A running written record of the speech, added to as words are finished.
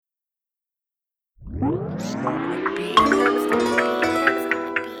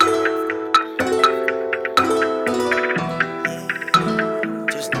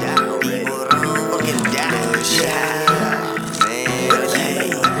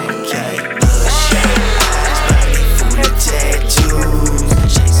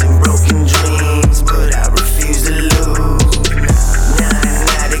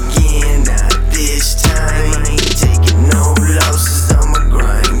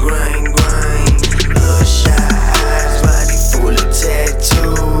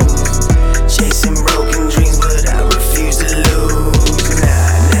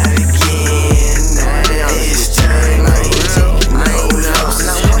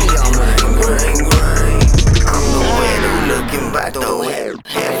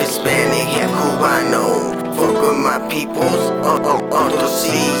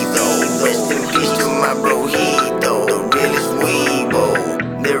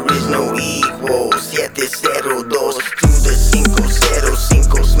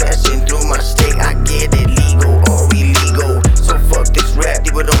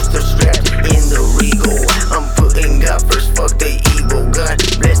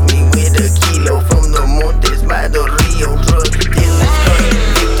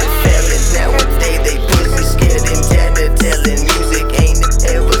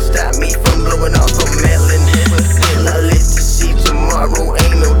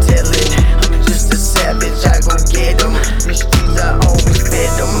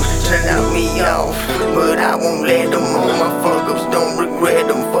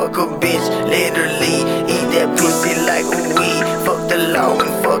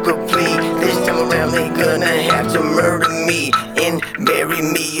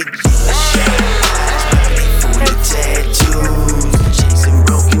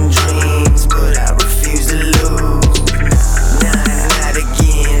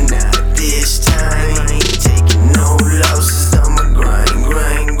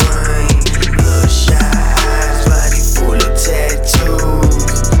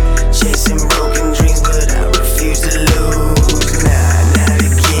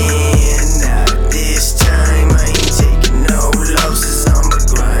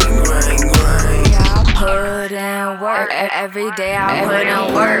Every day I put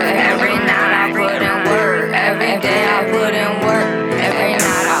in work. Every night I put in work. Every day I put in work. Every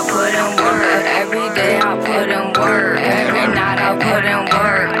night I put in work. Every day I put in work. Every night I put in work.